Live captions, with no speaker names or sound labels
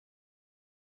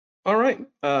All right.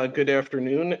 Good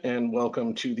afternoon and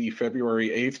welcome to the February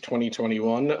 8th,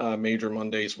 2021 Major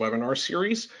Mondays webinar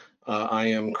series. I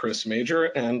am Chris Major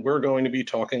and we're going to be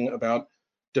talking about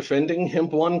defending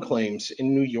Hemp 1 claims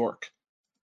in New York.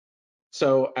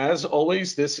 So as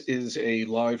always, this is a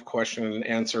live question and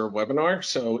answer webinar.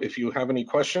 So if you have any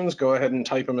questions, go ahead and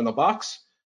type them in the box.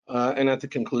 And at the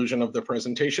conclusion of the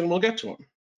presentation, we'll get to them.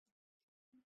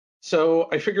 So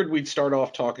I figured we'd start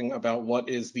off talking about what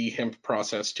is the hemp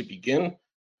process to begin.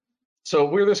 So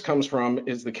where this comes from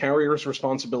is the carrier's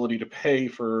responsibility to pay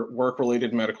for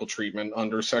work-related medical treatment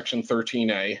under Section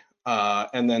 13A,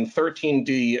 and then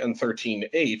 13D and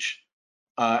 13H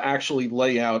actually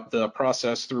lay out the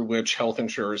process through which health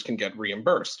insurers can get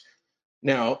reimbursed.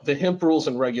 Now, the hemp rules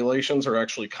and regulations are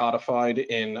actually codified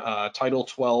in Title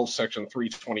 12, Section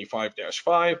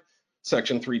 325-5,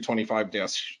 Section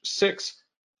 325-6.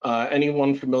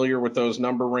 Anyone familiar with those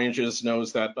number ranges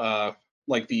knows that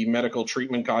like the medical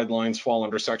treatment guidelines fall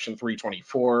under Section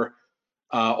 324.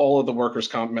 All of the workers'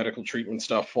 comp medical treatment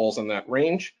stuff falls in that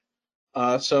range.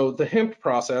 So the HIMP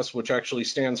process, which actually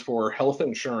stands for Health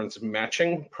Insurance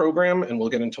Matching Program, and we'll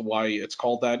get into why it's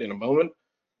called that in a moment,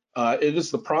 it is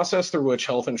the process through which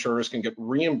health insurers can get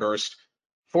reimbursed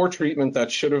for treatment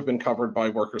that should have been covered by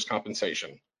workers'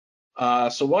 compensation.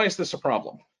 So why is this a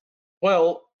problem?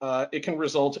 Well, it can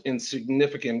result in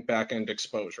significant back-end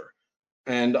exposure.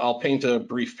 And I'll paint a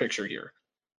brief picture here.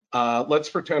 Let's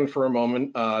pretend for a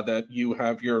moment that you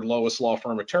have your lowest law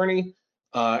firm attorney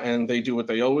and they do what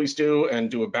they always do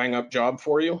and do a bang-up job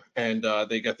for you, and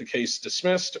they get the case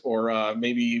dismissed, or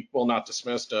maybe, well, not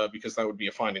dismissed because that would be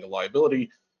a finding of liability.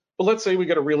 But let's say we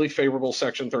get a really favorable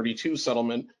Section 32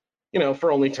 settlement,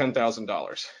 for only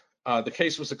 $10,000. The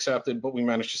case was accepted, but we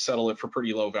managed to settle it for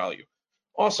pretty low value.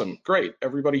 Awesome, great.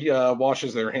 Everybody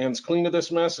washes their hands clean of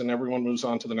this mess and everyone moves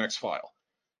on to the next file.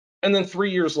 And then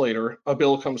 3 years later, a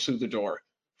bill comes through the door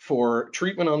for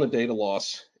treatment on the data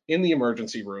loss in the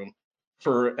emergency room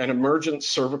for an emergent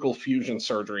cervical fusion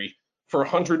surgery for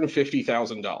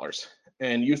 $150,000.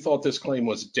 And you thought this claim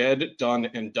was dead, done,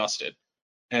 and dusted.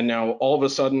 And now all of a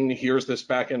sudden, here's this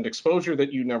back-end exposure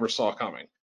that you never saw coming.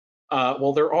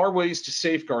 Well, there are ways to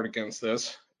safeguard against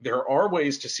this. There are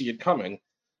ways to see it coming.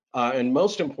 And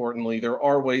most importantly, there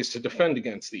are ways to defend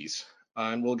against these.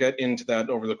 And we'll get into that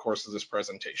over the course of this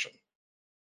presentation.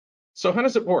 So how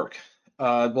does it work?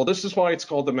 Well, this is why it's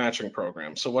called the matching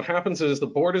program. So what happens is the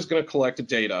board is going to collect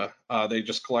data. They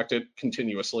just collect it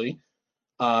continuously.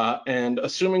 And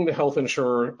assuming the health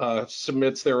insurer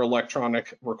submits their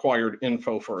electronic required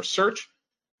info for a search,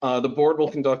 the board will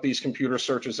conduct these computer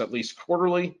searches at least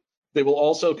quarterly. They will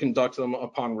also conduct them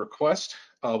upon request.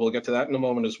 We'll get to that in a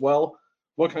moment as well.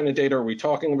 What kind of data are we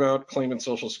talking about? Claimant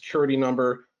social security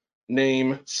number,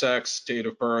 name, sex, date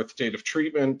of birth, date of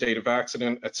treatment, date of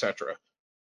accident, etc.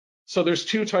 So there's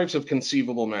two types of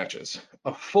conceivable matches.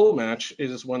 A full match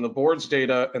is when the board's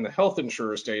data and the health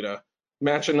insurer's data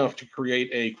match enough to create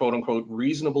a quote unquote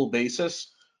reasonable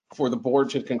basis for the board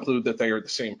to conclude that they are the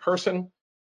same person.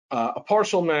 A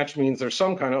partial match means there's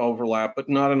some kind of overlap, but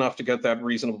not enough to get that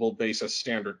reasonable basis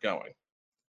standard going.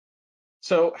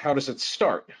 So how does it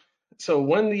start? So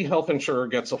when the health insurer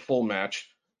gets a full match,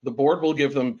 the board will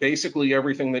give them basically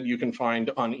everything that you can find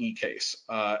on eCase,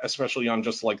 especially on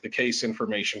just like the case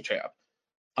information tab.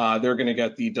 They're going to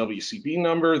get the WCB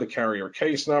number, the carrier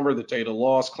case number, the data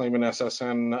loss, claimant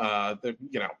SSN.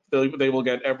 They will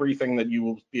get everything that you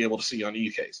will be able to see on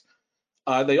eCase.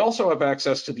 They also have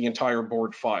access to the entire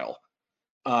board file.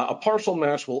 A partial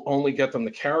match will only get them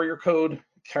the carrier code,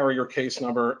 carrier case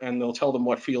number, and they'll tell them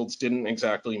what fields didn't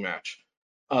exactly match.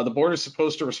 The board is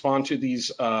supposed to respond to these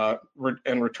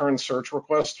and return search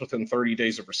requests within 30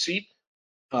 days of receipt.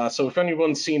 So if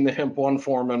anyone's seen the HIMP 1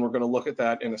 form, and we're going to look at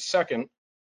that in a second,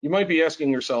 you might be asking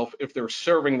yourself, if they're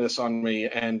serving this on me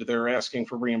and they're asking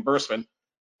for reimbursement,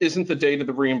 isn't the date of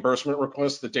the reimbursement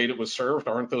request the date it was served?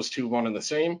 Aren't those two one and the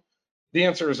same? The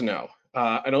answer is no.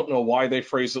 I don't know why they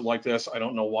phrased it like this. I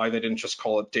don't know why they didn't just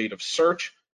call it date of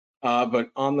search. But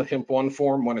on the HIMP 1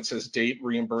 form, when it says date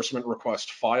reimbursement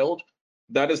request filed,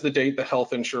 that is the date the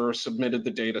health insurer submitted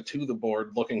the data to the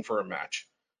board looking for a match.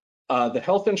 The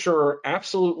health insurer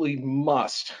absolutely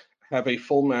must have a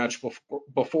full match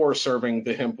before serving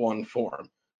the HIMP 1 form.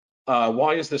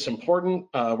 Why is this important?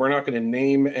 We're not going to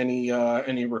name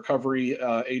any recovery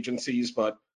agencies,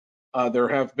 but there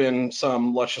have been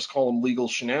some, let's just call them legal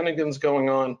shenanigans going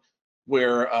on,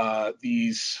 where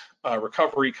these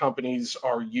recovery companies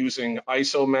are using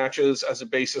ISO matches as a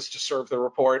basis to serve the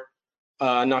report.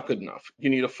 Not good enough.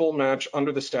 You need a full match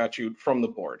under the statute from the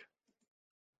board.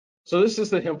 So this is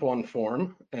the HIMP 1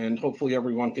 form, and hopefully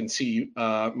everyone can see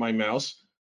my mouse.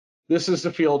 This is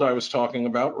the field I was talking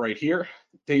about right here,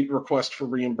 date request for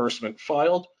reimbursement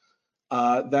filed.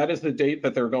 That is the date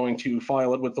that they're going to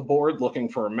file it with the board looking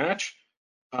for a match.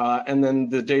 And then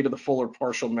the date of the full or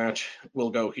partial match will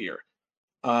go here.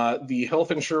 The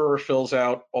health insurer fills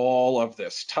out all of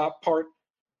this top part.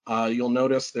 You'll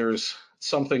notice there's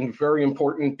something very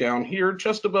important down here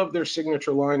just above their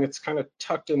signature line. It's kind of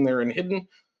tucked in there and hidden.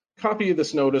 Copy of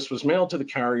this notice was mailed to the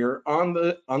carrier on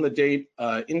the date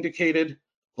indicated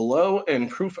below, and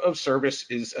proof of service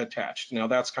is attached. Now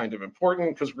that's kind of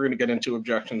important because we're going to get into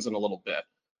objections in a little bit.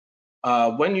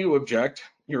 When you object,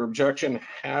 your objection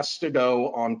has to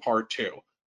go on part 2.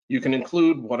 You can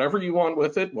include whatever you want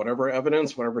with it, whatever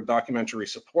evidence, whatever documentary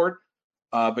support,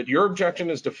 but your objection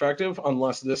is defective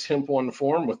unless this HIMP-1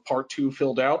 form with part 2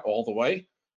 filled out all the way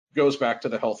goes back to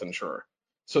the health insurer.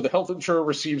 So the health insurer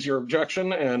receives your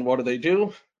objection, and what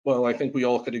do? Well, I think we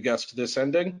all could have guessed this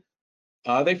ending.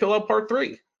 They fill out part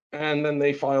 3, and then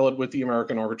they file it with the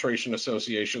American Arbitration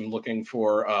Association looking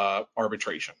for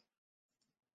arbitration.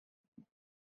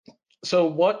 So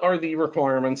what are the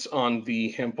requirements on the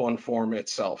HIMP-1 form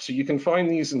itself? So you can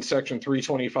find these in section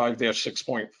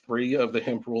 325-6.3 of the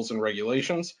HIMP rules and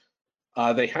regulations.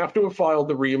 They have to have filed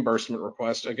the reimbursement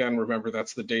request. Again, remember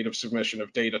that's the date of submission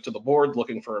of data to the board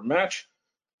looking for a match,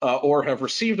 or have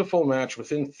received a full match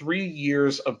within 3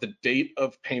 years of the date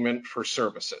of payment for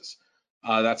services.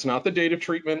 That's not the date of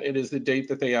treatment, it is the date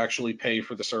that they actually pay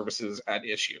for the services at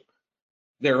issue.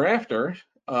 Thereafter,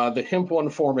 the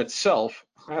HIMP-1 form itself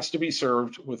has to be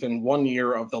served within 1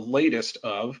 year of the latest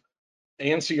of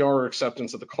ANCR or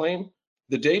acceptance of the claim,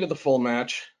 the date of the full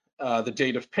match, the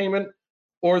date of payment,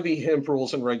 or the HIMP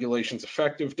rules and regulations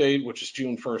effective date, which is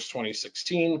June 1st,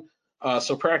 2016.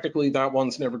 So practically that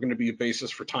one's never going to be a basis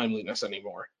for timeliness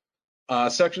anymore.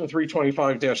 Section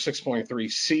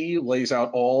 325-6.3C lays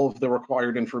out all of the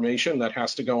required information that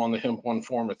has to go on the HIMP-1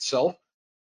 form itself.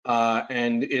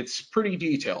 And it's pretty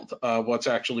detailed what's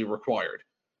actually required.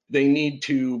 They need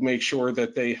to make sure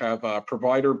that they have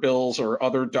provider bills or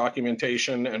other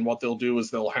documentation, and what they'll do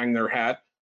is they'll hang their hat.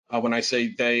 When I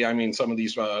say they, I mean some of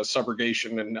these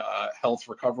subrogation and health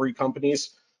recovery companies.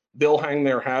 They'll hang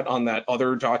their hat on that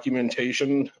other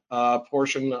documentation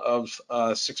portion of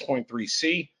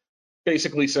 6.3C,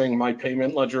 basically saying my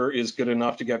payment ledger is good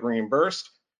enough to get reimbursed.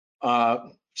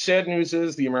 Sad news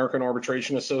is the American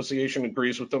Arbitration Association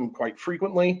agrees with them quite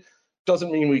frequently.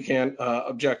 Doesn't mean we can't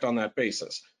object on that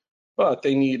basis. But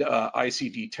they need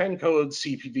ICD-10 codes,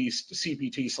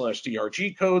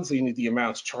 CPT/DRG codes. They need the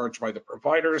amounts charged by the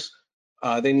providers.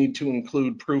 They need to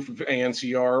include proof of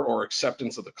ANCR or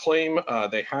acceptance of the claim.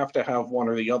 They have to have one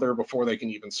or the other before they can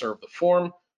even serve the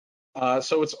form.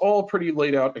 So it's all pretty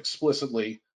laid out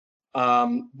explicitly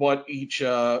what is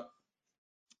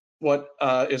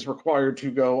required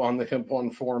to go on the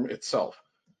HIMP-1 form itself.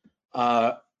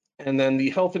 And then the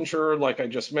health insurer, like I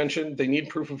just mentioned, they need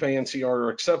proof of ANCR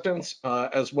or acceptance,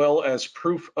 as well as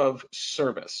proof of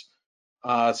service.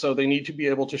 So they need to be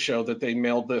able to show that they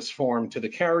mailed this form to the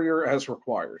carrier as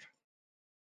required.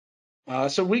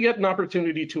 So we get an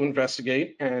opportunity to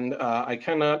investigate, and I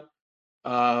cannot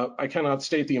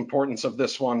state the importance of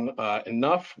this one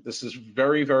enough. This is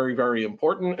very, very, very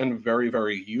important and very,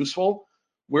 very useful.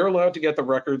 We're allowed to get the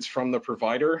records from the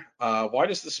provider. Why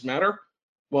does this matter?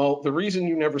 Well, the reason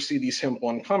you never see these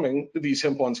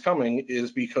HIMP-1s coming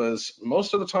is because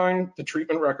most of the time the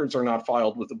treatment records are not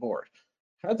filed with the board.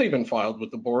 Had they been filed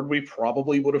with the board, we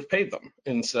probably would have paid them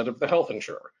instead of the health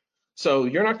insurer. So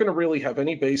you're not going to really have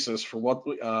any basis for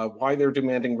why they're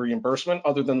demanding reimbursement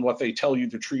other than what they tell you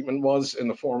the treatment was in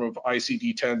the form of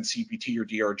ICD-10, CPT, or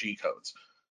DRG codes.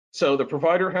 So the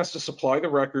provider has to supply the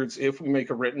records if we make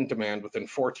a written demand within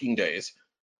 14 days.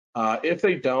 If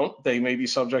they don't, they may be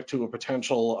subject to a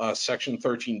potential Section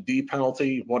 13D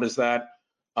penalty. What is that?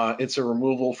 It's a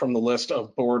removal from the list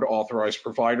of board authorized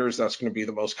providers. That's going to be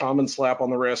the most common slap on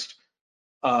the wrist.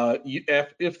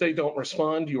 If they don't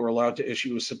respond, you are allowed to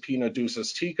issue a subpoena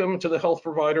ducis tecum to the health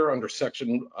provider under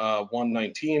Section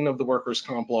 119 of the Workers'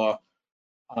 Comp Law.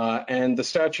 And the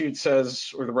statute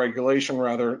says, or the regulation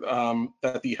rather,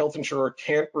 that the health insurer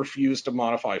can't refuse to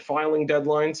modify filing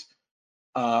deadlines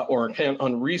or can't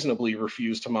unreasonably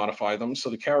refuse to modify them. So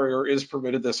the carrier is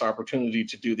permitted this opportunity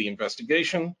to do the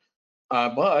investigation,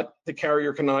 but the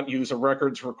carrier cannot use a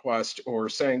records request or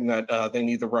saying that they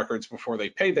need the records before they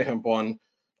pay the HIMP-1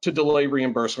 to delay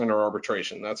reimbursement or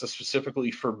arbitration. That's a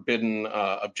specifically forbidden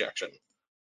objection.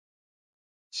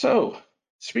 So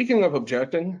speaking of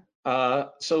objecting,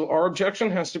 so our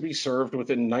objection has to be served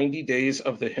within 90 days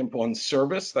of the HIMP-1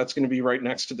 service. That's going to be right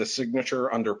next to the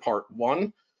signature under Part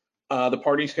 1. The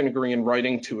parties can agree in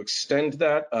writing to extend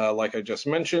that, like I just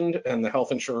mentioned, and the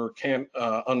health insurer can't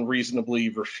unreasonably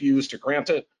refuse to grant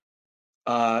it.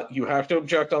 You have to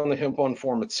object on the HIMP 1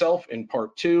 form itself in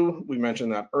Part 2. We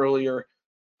mentioned that earlier,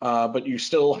 but you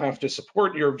still have to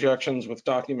support your objections with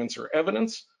documents or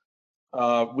evidence.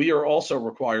 We are also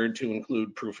required to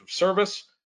include proof of service.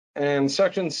 And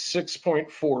Section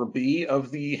 6.4b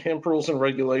of the HIMP rules and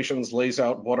regulations lays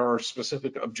out what our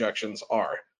specific objections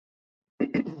are.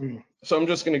 So I'm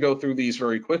just going to go through these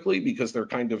very quickly because they're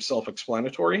kind of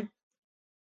self-explanatory.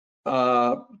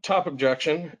 Top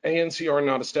objection, ANCR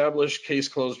not established, case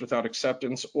closed without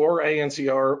acceptance, or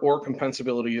ANCR or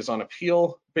compensability is on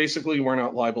appeal. Basically, we're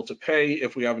not liable to pay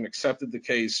if we haven't accepted the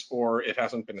case or it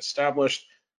hasn't been established.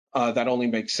 That only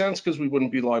makes sense because we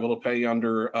wouldn't be liable to pay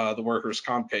under the workers'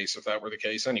 comp case if that were the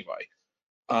case anyway.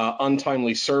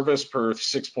 Untimely service per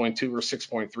 6.2 or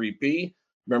 6.3b.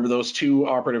 Remember those two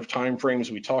operative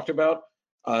timeframes we talked about?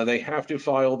 They have to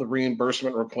file the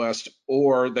reimbursement request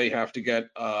or they have to get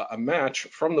a match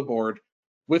from the board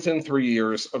within 3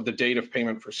 years of the date of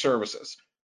payment for services.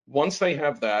 Once they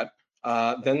have that,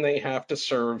 then they have to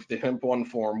serve the HIMP 1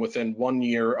 form within 1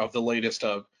 year of the latest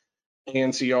of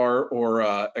ANCR or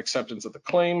acceptance of the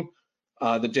claim,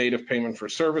 the date of payment for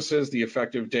services, the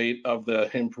effective date of the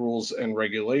HIMP rules and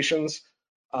regulations,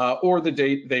 or the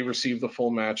date they receive the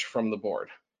full match from the board.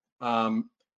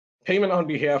 Payment on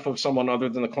behalf of someone other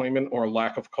than the claimant or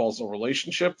lack of causal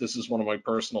relationship. This is one of my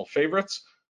personal favorites.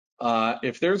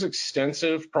 If there's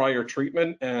extensive prior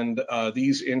treatment and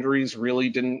these injuries really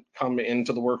didn't come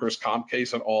into the workers' comp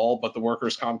case at all, but the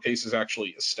workers' comp case is actually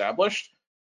established,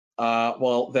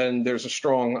 well, then there's a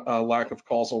strong lack of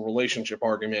causal relationship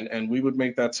argument, and we would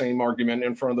make that same argument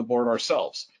in front of the board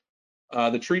ourselves.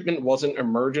 The treatment wasn't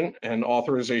emergent and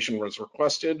authorization was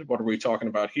requested. What are we talking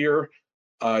about here?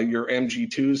 Your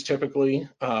MG2s typically.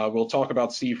 We'll talk about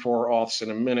C4 auths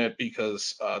in a minute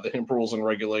because the HIMP rules and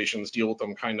regulations deal with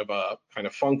them kind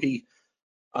of funky.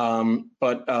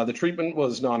 But the treatment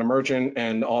was non-emergent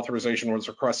and authorization was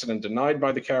requested and denied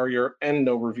by the carrier and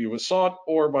no review was sought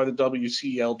or by the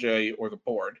WCLJ or the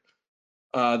board.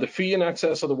 The fee in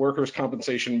excess of the workers'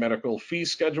 compensation medical fee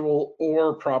schedule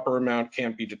or proper amount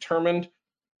can't be determined.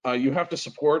 You have to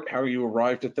support how you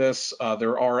arrived at this.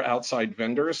 There are outside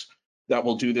vendors that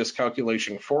will do this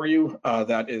calculation for you.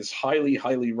 That is highly,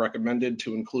 highly recommended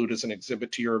to include as an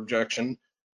exhibit to your objection.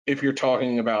 If you're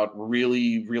talking about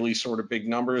really, really sort of big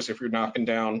numbers, if you're knocking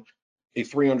down a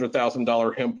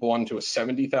 $300,000 HIMP 1 to a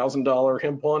 $70,000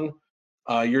 HIMP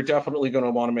 1, you're definitely going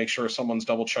to want to make sure someone's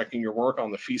double checking your work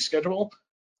on the fee schedule.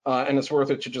 And it's worth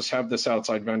it to just have this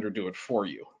outside vendor do it for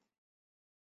you.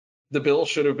 The bill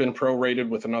should have been prorated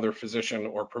with another physician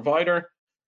or provider.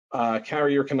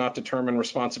 Carrier cannot determine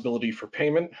responsibility for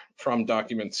payment from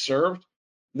documents served.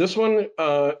 This one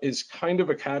is kind of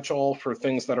a catch-all for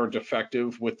things that are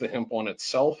defective with the HIMP 1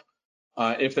 itself.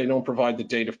 If they don't provide the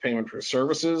date of payment for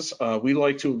services, we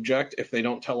like to object if they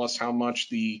don't tell us how much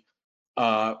the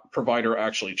provider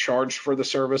actually charged for the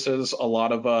services. A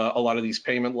lot of these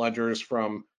payment ledgers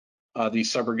from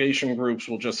these subrogation groups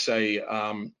will just say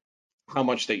how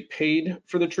much they paid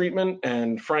for the treatment.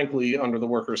 And frankly, under the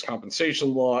workers'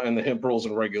 compensation law and the HIMP rules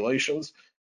and regulations,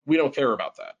 we don't care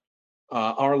about that.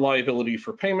 Our liability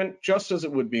for payment, just as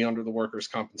it would be under the workers'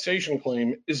 compensation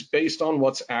claim, is based on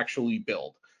what's actually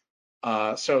billed.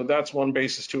 So that's one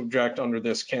basis to object under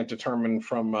this can't determine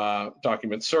from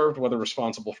documents served whether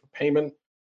responsible for payment.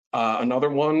 Another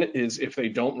one is if they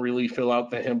don't really fill out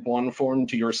the HIMP 1 form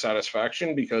to your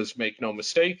satisfaction, because make no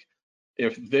mistake,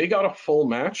 if they got a full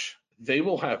match, they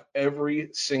will have every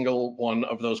single one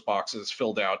of those boxes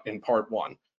filled out in Part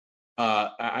 1.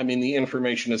 I mean, the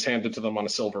information is handed to them on a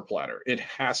silver platter. It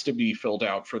has to be filled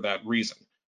out for that reason.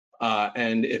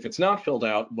 And if it's not filled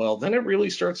out, well, then it really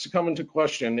starts to come into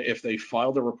question if they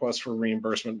filed a request for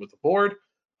reimbursement with the board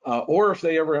or if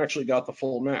they ever actually got the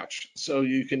full match. So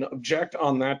you can object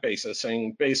on that basis,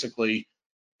 saying basically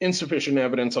insufficient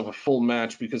evidence of a full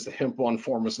match because the HIMP 1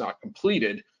 form was not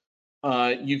completed.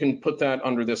 You can put that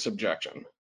under this objection.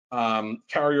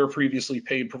 Carrier previously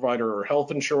paid provider or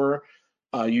health insurer.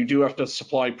 You do have to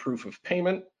supply proof of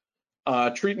payment.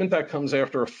 Treatment that comes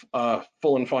after a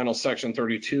full and final Section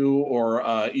 32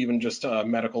 or even just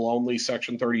medical only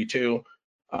Section 32,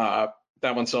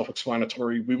 that one's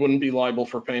self-explanatory. We wouldn't be liable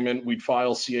for payment. We'd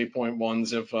file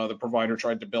CA.1s if the provider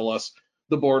tried to bill us.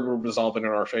 The board would resolve it in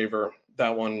our favor.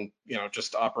 That one,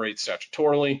 just operates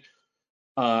statutorily.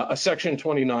 A Section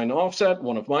 29 offset,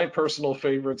 one of my personal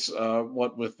favorites,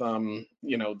 what with,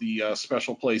 the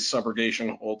special place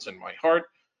subrogation holds in my heart.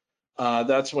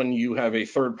 That's when you have a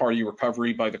third-party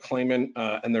recovery by the claimant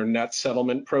and their net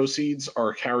settlement proceeds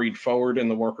are carried forward in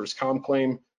the workers' comp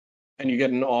claim, and you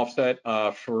get an offset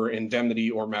for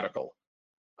indemnity or medical.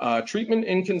 Treatment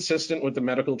inconsistent with the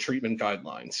medical treatment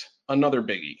guidelines, another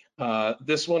biggie.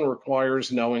 This one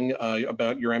requires knowing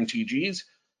about your MTGs,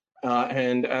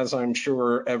 and as I'm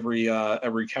sure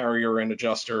every carrier and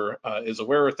adjuster is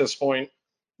aware at this point,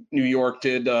 New York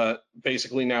did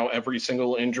basically now every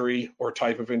single injury or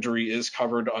type of injury is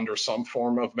covered under some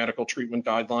form of medical treatment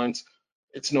guidelines.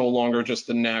 It's no longer just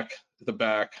the neck, the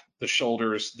back, the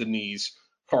shoulders, the knees,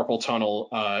 carpal tunnel.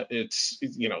 It's,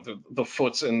 you know, the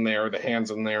foot's in there, the hand's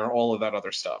in there, all of that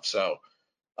other stuff. So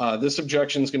this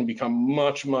objection is going to become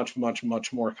much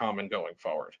more common going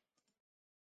forward.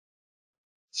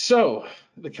 So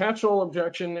the catch-all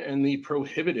objection and the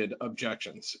prohibited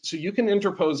objections. So you can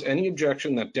interpose any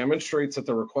objection that demonstrates that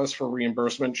the request for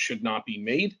reimbursement should not be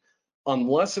made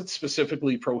unless it's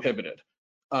specifically prohibited.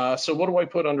 So what do I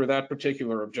put under that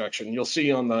particular objection? You'll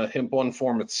see on the HIMP-1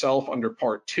 form itself under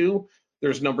Part 2,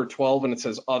 there's number 12 and it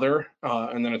says other,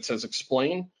 and then it says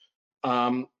explain.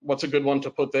 What's a good one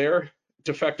to put there?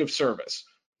 Defective service.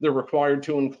 They're required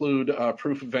to include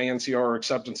proof of ANCR or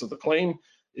acceptance of the claim.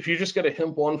 If you just get a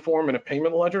HIMP-1 form and a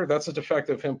payment ledger, that's a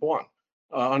defective HIMP-1.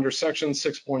 Under Section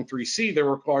 6.3c, they're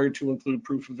required to include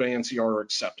proof of ANCR or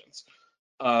acceptance.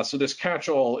 So this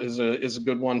catch-all is a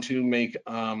good one to make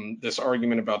this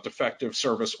argument about defective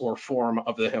service or form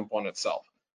of the HIMP-1 itself.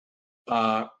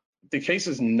 The case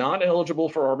is not eligible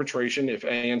for arbitration if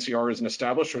ANCR isn't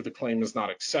established or the claim is not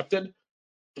accepted.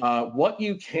 What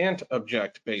you can't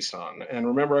object based on, and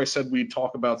remember I said we'd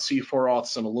talk about C4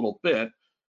 auths in a little bit.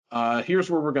 Here's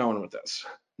where we're going with this.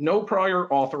 No prior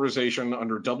authorization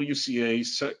under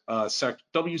WCL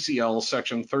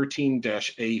section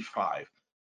 13-A5.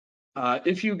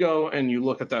 If you go and you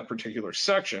look at that particular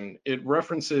section, it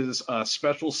references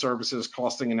special services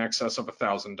costing in excess of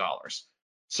 $1,000.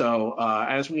 So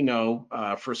as we know,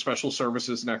 for special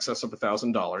services in excess of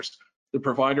 $1,000, the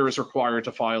provider is required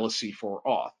to file a C4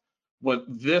 auth. What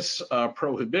this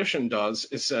prohibition does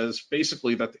is says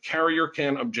basically that the carrier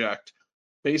can object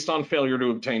based on failure to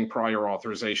obtain prior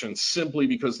authorization simply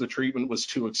because the treatment was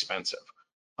too expensive.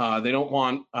 They don't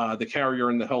want the carrier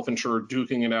and the health insurer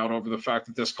duking it out over the fact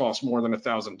that this costs more than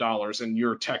 $1,000 and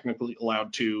you're technically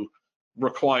allowed to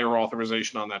require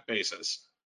authorization on that basis.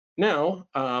 Now,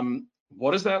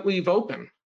 what does that leave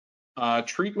open?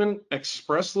 Treatment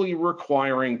expressly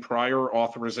requiring prior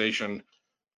authorization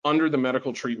under the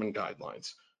medical treatment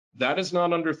guidelines. That is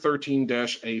not under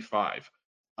 13-A5.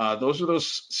 Those are those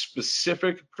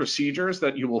specific procedures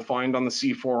that you will find on the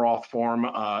C4 auth form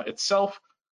itself,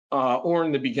 or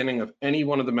in the beginning of any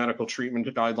one of the medical treatment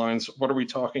guidelines. What are we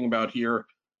talking about here?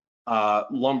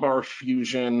 Lumbar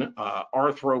fusion,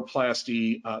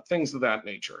 arthroplasty, things of that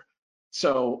nature.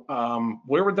 So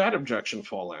where would that objection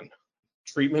fall in?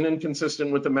 Treatment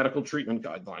inconsistent with the medical treatment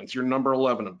guidelines, your number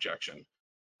 11 objection.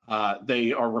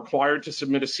 They are required to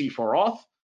submit a C4 auth.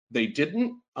 They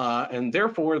didn't, and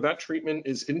therefore that treatment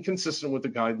is inconsistent with the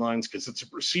guidelines because it's a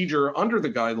procedure under the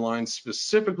guidelines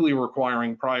specifically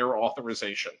requiring prior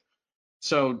authorization.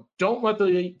 So don't let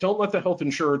the health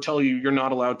insurer tell you you're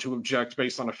not allowed to object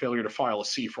based on a failure to file a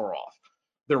C4 auth.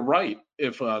 They're right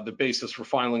if the basis for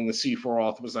filing the C4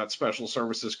 auth was that special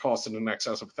services costed in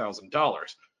excess of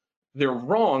 $1,000. They're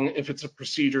wrong if it's a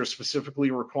procedure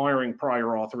specifically requiring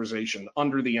prior authorization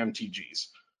under the MTGs.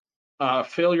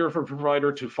 Failure of a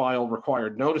provider to file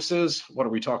required notices. What are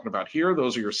we talking about here?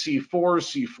 Those are your C4s,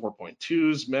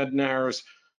 C4.2s, MedNARs,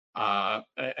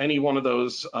 any one of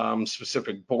those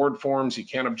specific board forms. You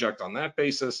can't object on that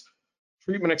basis.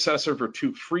 Treatment excessive or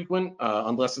too frequent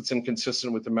unless it's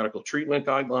inconsistent with the medical treatment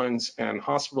guidelines, and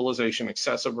hospitalization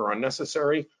excessive or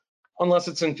unnecessary unless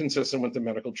it's inconsistent with the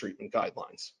medical treatment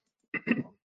guidelines.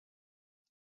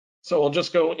 So I'll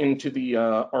just go into the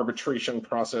arbitration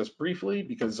process briefly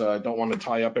because I don't want to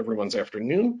tie up everyone's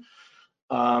afternoon.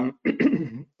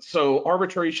 So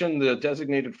arbitration, the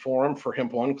designated forum for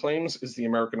HIMP-1 claims is the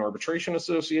American Arbitration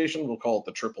Association. We'll call it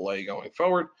the AAA going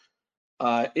forward.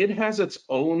 It has its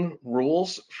own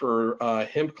rules for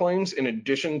HIMP claims in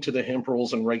addition to the HIMP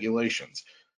rules and regulations.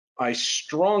 I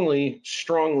strongly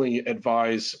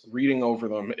advise reading over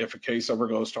them if a case ever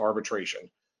goes to arbitration,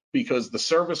 because the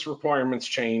service requirements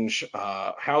change,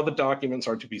 how the documents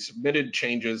are to be submitted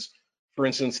changes. For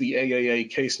instance, the AAA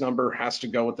case number has to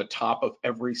go at the top of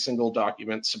every single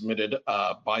document submitted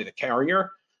by the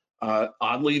carrier.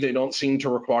 Oddly, they don't seem to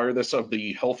require this of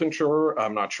the health insurer.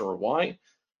 I'm not sure why,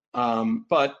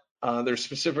 but there's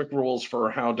specific rules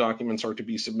for how documents are to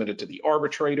be submitted to the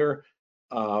arbitrator.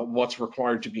 what's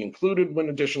required to be included when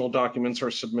additional documents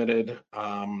are submitted,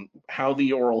 how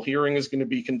the oral hearing is going to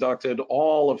be conducted.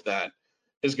 All of that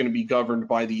is going to be governed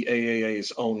by the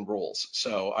AAA's own rules.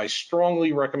 So I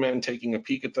strongly recommend taking a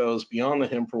peek at those beyond the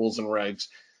HIMP rules and regs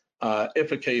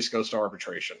if a case goes to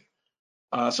arbitration.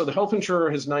 So the health insurer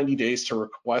has 90 days to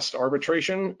request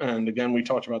arbitration. And again, we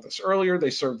talked about this earlier. They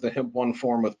serve the HIMP 1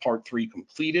 form with Part 3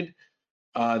 completed.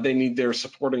 They need their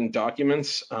supporting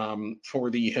documents for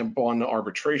the HIMP 1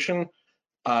 arbitration.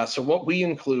 So what we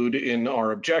include in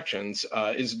our objections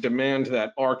is a demand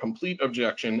that our complete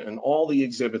objection and all the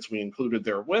exhibits we included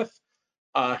therewith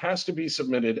has to be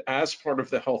submitted as part of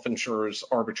the health insurer's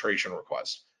arbitration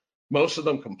request. Most of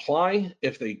them comply.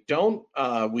 If they don't,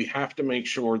 we have to make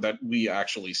sure that we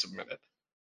actually submit it.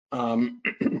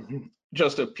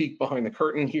 Just a peek behind the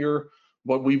curtain here.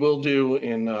 What we will do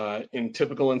in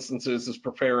typical instances is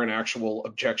prepare an actual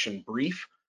objection brief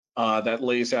that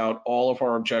lays out all of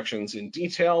our objections in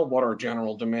detail, what our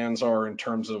general demands are in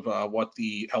terms of what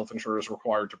the health insurer is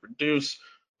required to produce,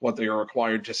 what they are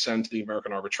required to send to the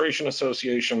American Arbitration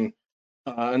Association,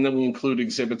 and then we include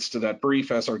exhibits to that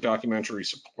brief as our documentary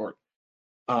support.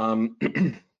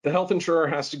 The health insurer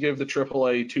has to give the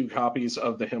AAA 2 copies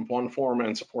of the HIMP 1 form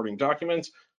and supporting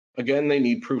documents. Again, they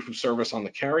need proof of service on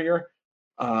the carrier,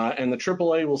 and the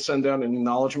AAA will send out an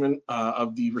acknowledgement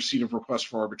of the receipt of request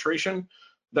for arbitration.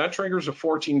 That triggers a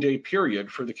 14-day period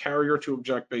for the carrier to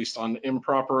object based on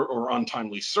improper or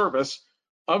untimely service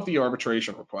of the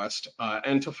arbitration request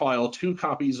and to file 2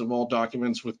 copies of all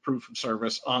documents with proof of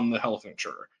service on the health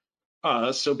insurer.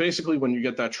 So basically, when you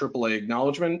get that AAA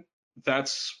acknowledgement,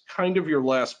 that's kind of your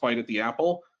last bite at the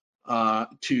apple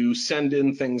to send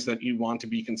in things that you want to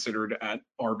be considered at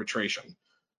arbitration.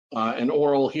 An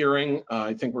oral hearing,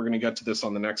 I think we're going to get to this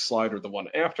on the next slide or the one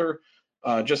after.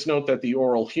 Just note that the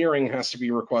oral hearing has to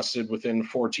be requested within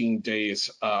 14 days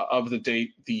of the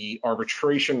date the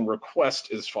arbitration request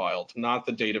is filed, not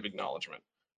the date of acknowledgement.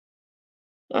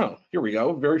 Oh, here we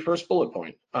go. Very first bullet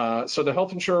point. So the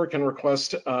health insurer can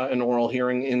request an oral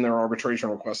hearing in their arbitration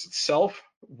request itself.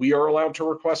 We are allowed to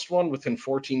request one within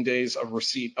 14 days of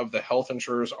receipt of the health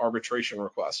insurer's arbitration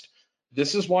request.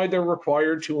 This is why they're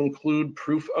required to include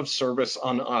proof of service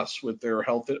on us with their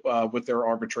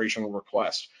arbitration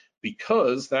request,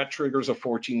 because that triggers a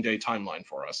 14-day timeline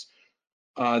for us.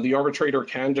 The arbitrator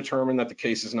can determine that the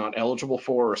case is not eligible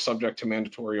for or subject to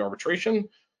mandatory arbitration.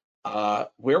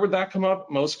 Where would that come up?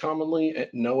 Most commonly,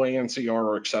 no ANCR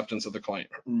or acceptance of the claim.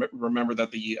 Remember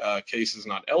that the case is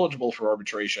not eligible for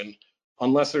arbitration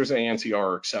unless there's ANCR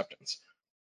or acceptance.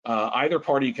 Either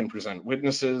party can present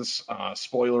witnesses.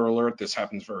 Spoiler alert, this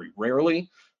happens very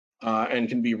rarely and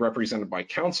can be represented by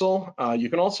counsel. You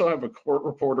can also have a court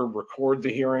reporter record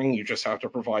the hearing. You just have to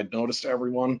provide notice to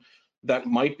everyone. That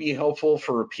might be helpful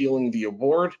for appealing the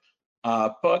award.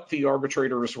 But the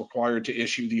arbitrator is required to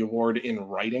issue the award in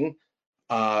writing.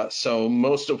 So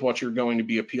most of what you're going to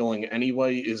be appealing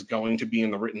anyway is going to be in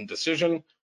the written decision.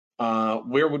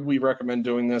 Where would we recommend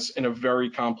doing this? In a very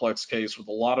complex case with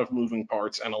a lot of moving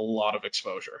parts and a lot of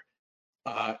exposure.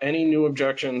 Any new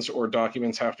objections or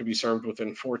documents have to be served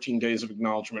within 14 days of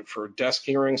acknowledgement for a desk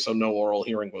hearing, so no oral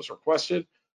hearing was requested,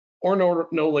 or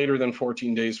no later than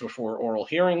 14 days before oral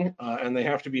hearing, and they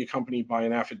have to be accompanied by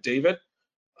an affidavit.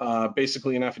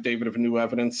 Basically an affidavit of new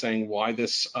evidence saying why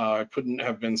this couldn't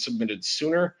have been submitted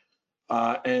sooner,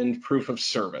 and proof of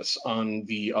service on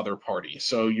the other party.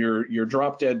 So your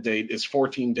drop dead date is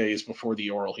 14 days before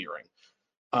the oral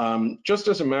hearing. Just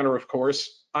as a matter of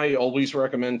course, I always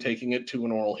recommend taking it to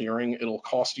an oral hearing. It'll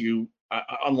cost you,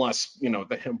 unless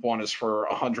the HIMP one is for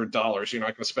 $100, you're not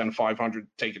going to spend $500 to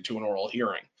take it to an oral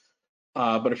hearing.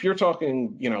 But if you're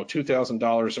talking,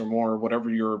 $2,000 or more, whatever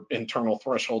your internal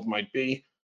threshold might be,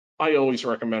 I always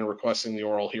recommend requesting the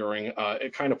oral hearing.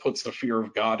 It kind of puts the fear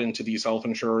of God into these health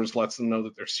insurers, lets them know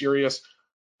that they're serious.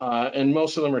 And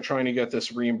most of them are trying to get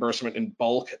this reimbursement in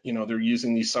bulk. They're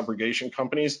using these subrogation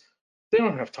companies. They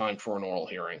don't have time for an oral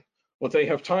hearing. What they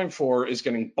have time for is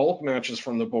getting bulk matches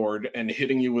from the board and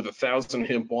hitting you with 1,000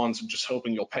 HIMP ones and just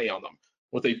hoping you'll pay on them.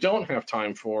 What they don't have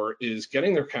time for is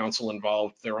getting their counsel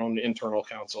involved, their own internal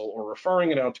counsel, or referring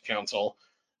it out to counsel,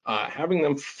 having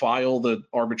them file the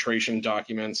arbitration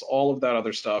documents, all of that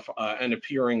other stuff, and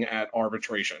appearing at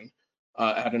arbitration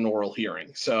at an oral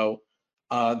hearing. So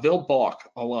they'll balk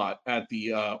a lot at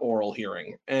the oral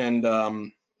hearing. And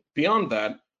beyond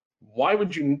that, why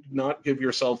would you not give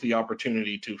yourself the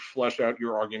opportunity to flesh out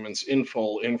your arguments in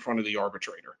full in front of the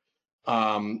arbitrator?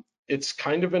 It's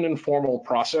kind of an informal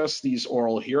process, these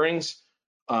oral hearings.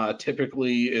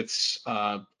 Typically, it's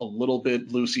a little bit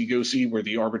loosey-goosey, where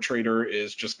the arbitrator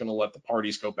is just going to let the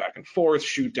parties go back and forth,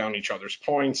 shoot down each other's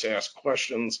points, ask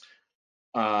questions.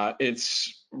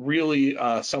 It's really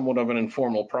somewhat of an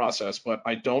informal process, but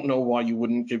I don't know why you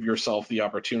wouldn't give yourself the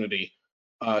opportunity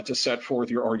to set forth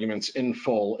your arguments in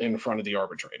full in front of the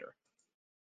arbitrator.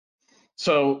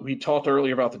 So we talked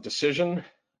earlier about the decision.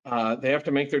 They have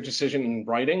to make their decision in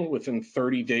writing within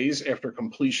 30 days after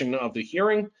completion of the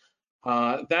hearing.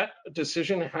 That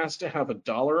decision has to have a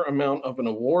dollar amount of an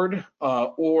award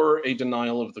or a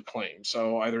denial of the claim.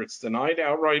 So either it's denied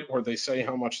outright or they say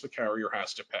how much the carrier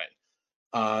has to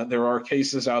pay. There are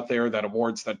cases out there that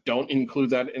awards that don't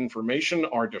include that information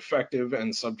are defective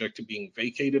and subject to being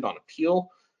vacated on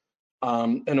appeal.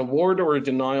 An award or a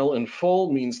denial in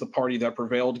full means the party that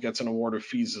prevailed gets an award of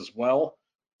fees as well.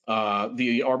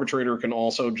 The arbitrator can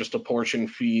also just apportion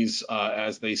fees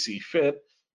as they see fit.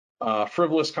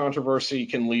 Frivolous controversy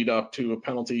can lead up to a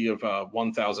penalty of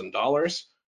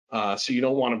 $1,000. So you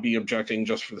don't want to be objecting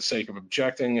just for the sake of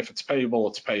objecting. If it's payable,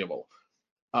 it's payable.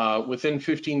 Within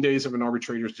 15 days of an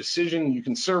arbitrator's decision, you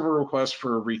can serve a request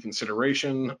for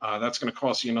reconsideration. That's going to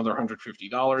cost you another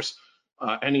 $150.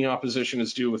 Any opposition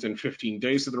is due within 15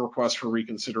 days of the request for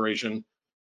reconsideration.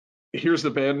 Here's the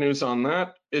bad news on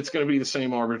that. It's going to be the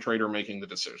same arbitrator making the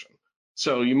decision.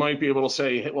 So you might be able to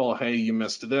say, well, hey, you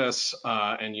missed this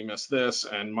and you missed this,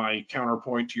 and my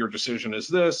counterpoint to your decision is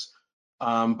this.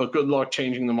 But good luck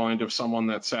changing the mind of someone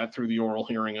that sat through the oral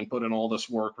hearing and put in all this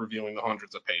work reviewing the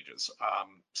hundreds of pages.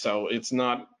 So it's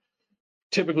not,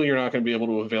 typically you're not going to be able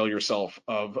to avail yourself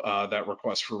of that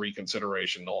request for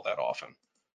reconsideration all that often.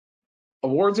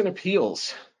 Awards and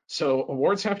appeals. So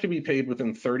awards have to be paid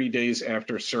within 30 days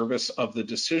after service of the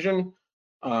decision.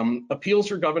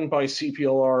 Appeals are governed by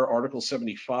CPLR Article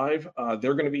 75.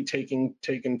 They're going to be taken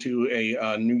to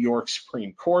a New York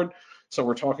Supreme Court. So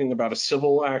we're talking about a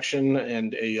civil action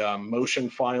and a motion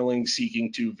filing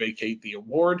seeking to vacate the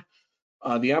award.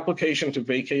 The application to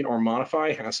vacate or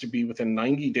modify has to be within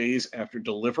 90 days after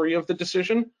delivery of the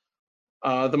decision.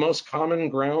 The most common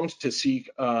ground to seek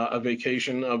a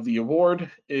vacation of the award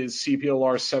is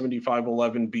CPLR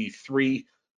 7511B3.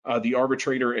 The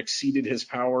arbitrator exceeded his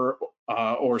power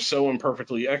or so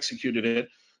imperfectly executed it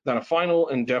that a final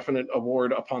and definite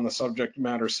award upon the subject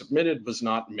matter submitted was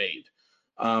not made.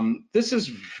 This is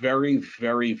very,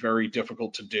 very, very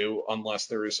difficult to do unless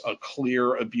there is a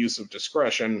clear abuse of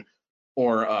discretion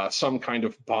or some kind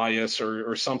of bias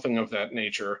or something of that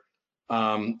nature.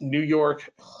 New York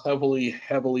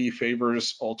heavily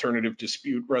favors alternative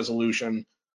dispute resolution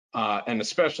and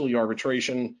especially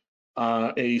arbitration.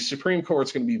 A Supreme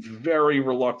Court's going to be very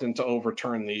reluctant to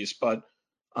overturn these, but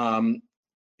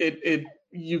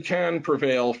you can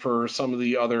prevail for some of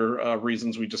the other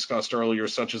reasons we discussed earlier,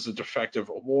 such as a defective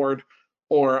award,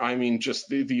 or I mean, just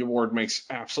the award makes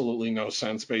absolutely no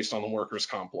sense based on the workers'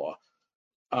 comp law.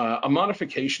 A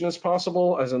modification is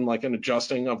possible, as in like an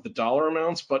adjusting of the dollar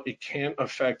amounts, but it can't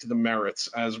affect the merits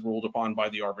as ruled upon by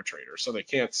the arbitrator. So they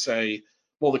can't say,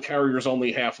 well, the carrier's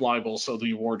only half liable, so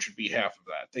the award should be half of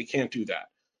that. They can't do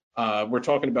that. We're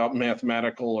talking about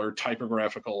mathematical or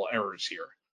typographical errors here.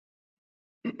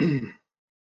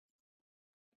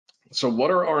 So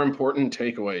what are our important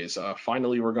takeaways?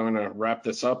 Finally, we're going to wrap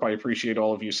this up. I appreciate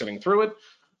all of you sitting through it.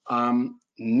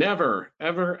 Never,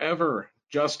 ever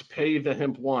just pay the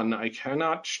HIMP 1. I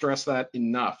cannot stress that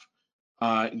enough.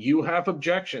 You have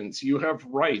objections, you have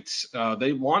rights.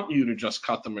 They want you to just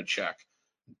cut them a check.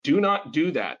 Do not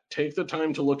do that. Take the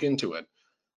time to look into it.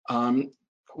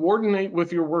 Coordinate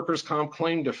with your workers' comp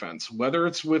claim defense, whether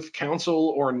it's with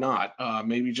counsel or not.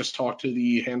 Maybe just talk to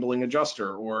the handling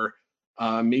adjuster, or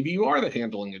maybe you are the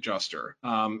handling adjuster.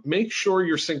 Make sure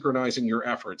you're synchronizing your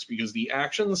efforts, because the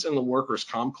actions in the workers'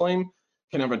 comp claim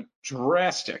can have a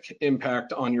drastic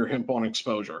impact on your HIMP 1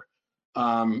 exposure.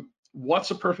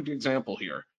 What's a perfect example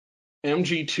here?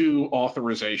 MG2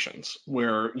 authorizations,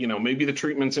 where maybe the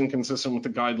treatment's inconsistent with the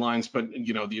guidelines, but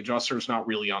the adjuster's not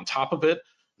really on top of it,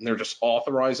 and they're just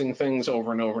authorizing things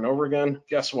over and over and over again.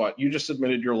 Guess what? You just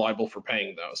admitted you're liable for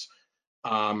paying those.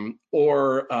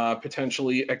 Or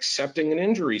potentially accepting an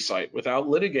injury site without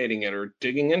litigating it or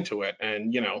digging into it,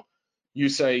 and you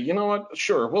say, you know what,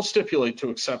 sure, we'll stipulate to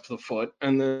accept the foot,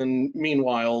 and then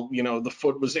meanwhile, the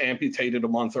foot was amputated a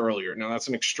month earlier. Now that's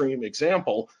an extreme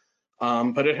example,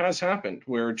 but it has happened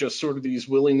where just sort of these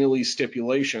willy-nilly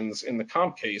stipulations in the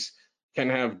comp case can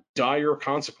have dire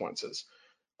consequences.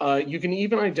 You can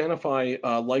even identify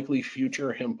likely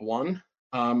future HIMP 1.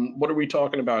 What are we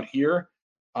talking about here?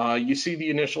 You see the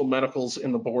initial medicals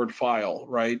in the board file,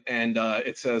 right? And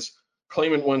it says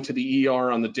claimant went to the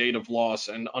ER on the date of loss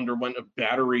and underwent a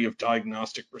battery of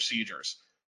diagnostic procedures.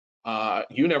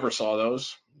 You never saw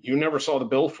those. You never saw the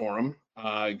bill for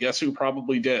them. Guess who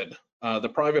probably did? The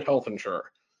private health insurer.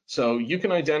 So you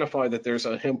can identify that there's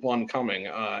a HIMP 1 coming,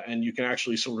 and you can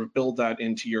actually sort of build that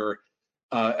into your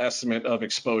estimate of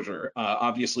exposure.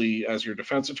 Obviously, as your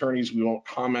defense attorneys, we won't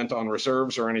comment on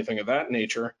reserves or anything of that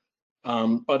nature,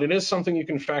 but it is something you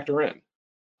can factor in.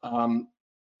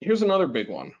 Here's another big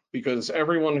one, because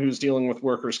everyone who's dealing with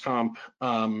workers' comp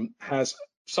has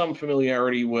some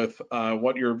familiarity with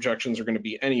what your objections are going to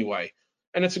be anyway.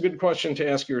 And it's a good question to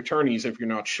ask your attorneys if you're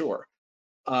not sure.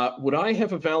 Would I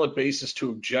have a valid basis to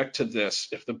object to this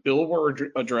if the bill were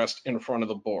addressed in front of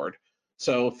the board?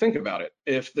 So think about it.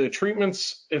 If the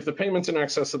payment's in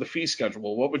excess of the fee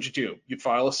schedule, what would you do? You'd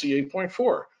file a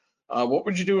C8.4. What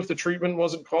would you do if the treatment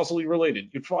wasn't causally related?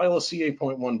 You'd file a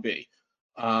C8.1B.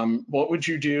 What would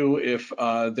you do if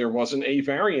there wasn't a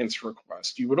variance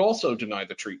request? You would also deny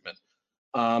the treatment.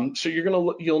 So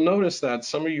you'll notice that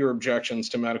some of your objections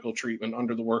to medical treatment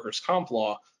under the workers' comp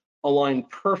law align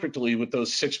perfectly with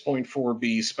those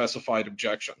 6.4B specified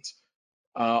objections.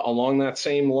 Along that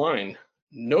same line,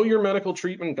 know your medical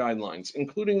treatment guidelines,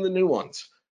 including the new ones.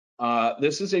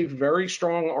 This is a very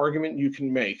strong argument you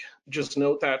can make. Just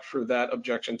note that for that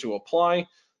objection to apply,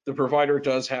 the provider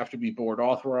does have to be board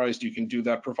authorized. You can do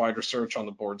that provider search on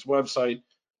the board's website.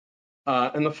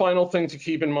 And the final thing to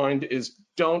keep in mind is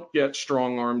don't get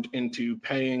strong-armed into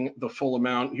paying the full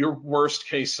amount. Your worst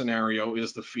case scenario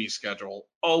is the fee schedule.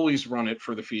 Always run it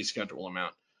for the fee schedule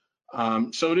amount.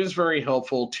 So it is very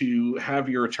helpful to have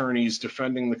your attorneys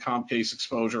defending the comp case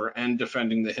exposure and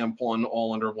defending the HIMP 1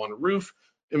 all under one roof.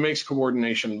 It makes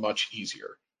coordination much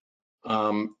easier.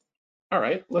 All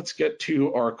right, let's get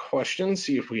to our questions,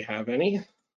 see if we have any.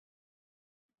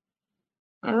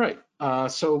 All right,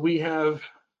 so we have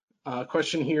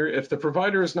question here: if the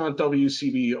provider is not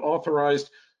WCB authorized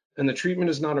and the treatment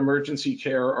is not emergency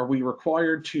care, are we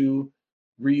required to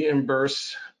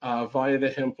reimburse via the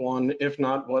HIMP 1? If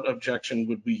not, what objection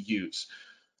would we use?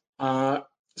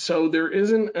 So there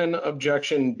isn't an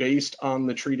objection based on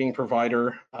the treating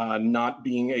provider not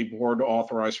being a board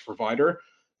authorized provider.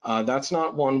 That's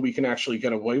not one we can actually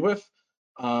get away with.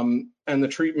 And the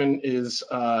treatment is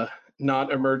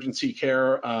not emergency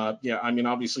care. Yeah, I mean,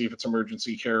 obviously, if it's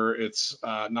emergency care, it's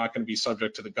not going to be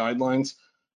subject to the guidelines.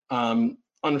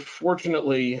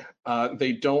 Unfortunately,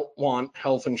 they don't want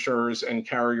health insurers and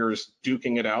carriers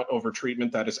duking it out over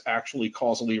treatment that is actually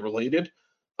causally related,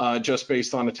 just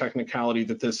based on a technicality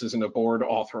that this isn't a board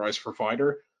authorized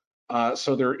provider.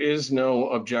 So there is no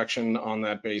objection on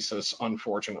that basis,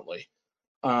 unfortunately.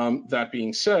 That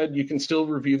being said, you can still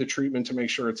review the treatment to make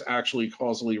sure it's actually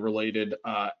causally related,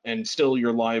 and still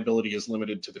your liability is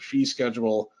limited to the fee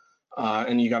schedule,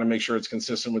 and you got to make sure it's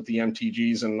consistent with the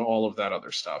MTGs and all of that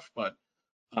other stuff. But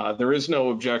there is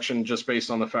no objection just based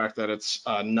on the fact that it's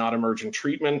not emergent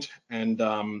treatment and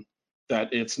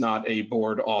that it's not a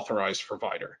board authorized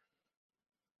provider.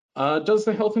 Does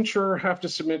the health insurer have to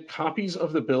submit copies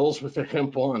of the bills with the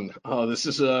HIMP 1? Oh, this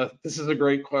is a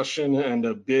great question and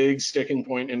a big sticking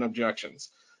point in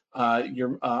objections.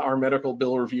 Our medical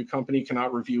bill review company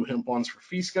cannot review HIMP 1s for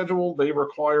fee schedule. They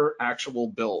require actual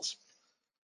bills.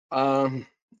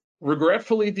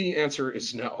 Regretfully, the answer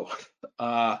is no.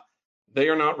 They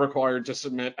are not required to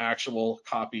submit actual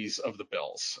copies of the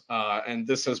bills. And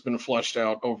this has been fleshed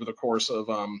out over the course of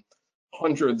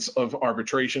hundreds of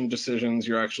arbitration decisions.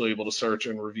 You're actually able to search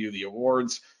and review the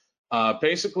awards.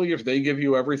 Basically, if they give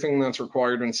you everything that's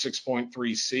required in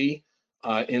 6.3C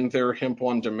in their HIMP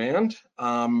 1 demand,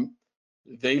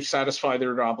 they've satisfied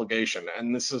their obligation.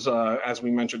 And this is, as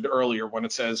we mentioned earlier, when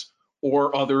it says,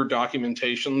 or other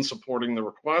documentation supporting the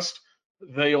request,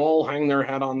 they all hang their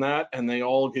hat on that and they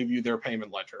all give you their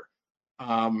payment ledger.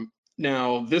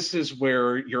 Now, this is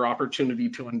where your opportunity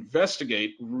to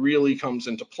investigate really comes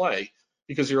into play,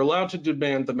 because you're allowed to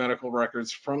demand the medical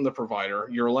records from the provider.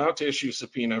 You're allowed to issue a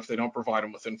subpoena if they don't provide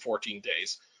them within 14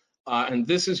 days. And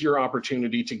this is your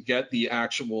opportunity to get the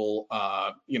actual,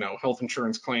 health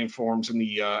insurance claim forms and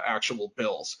the actual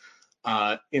bills.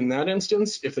 In that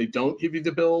instance, if they don't give you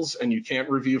the bills and you can't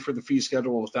review for the fee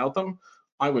schedule without them,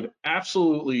 I would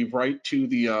absolutely write to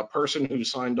the person who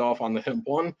signed off on the HIMP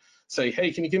 1, say,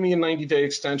 hey, can you give me a 90-day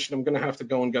extension? I'm going to have to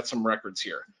go and get some records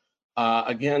here.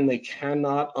 Again, they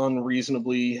cannot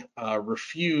unreasonably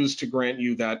refuse to grant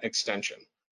you that extension.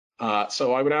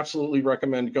 So I would absolutely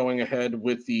recommend going ahead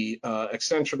with the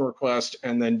extension request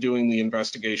and then doing the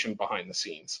investigation behind the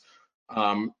scenes.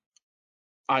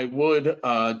 I would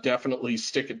definitely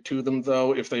stick it to them,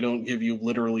 though, if they don't give you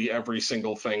literally every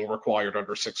single thing required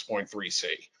under 6.3C.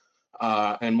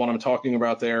 And what I'm talking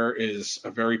about there is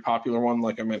a very popular one,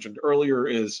 like I mentioned earlier,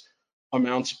 is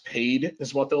amounts paid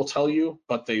is what they'll tell you,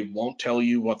 but they won't tell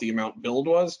you what the amount billed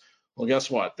was. Well,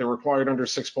 guess what? They're required under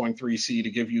 6.3c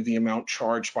to give you the amount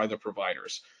charged by the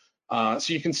providers.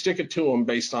 So you can stick it to them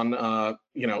based on,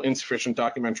 insufficient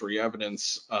documentary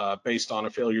evidence based on a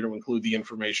failure to include the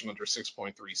information under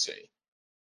 6.3c.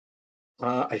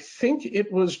 I think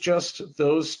it was just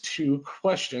those two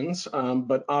questions,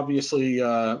 but obviously,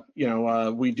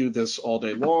 we do this all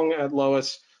day long at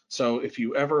Lois. So if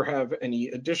you ever have any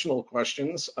additional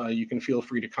questions, you can feel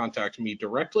free to contact me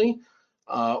directly,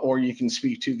 or you can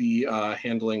speak to the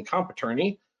handling comp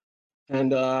attorney.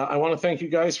 And I want to thank you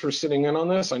guys for sitting in on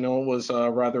this. I know it was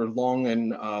rather long and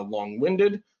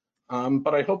long-winded,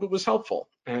 but I hope it was helpful.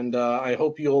 And I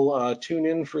hope you'll tune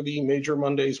in for the Major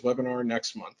Mondays webinar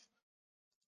next month.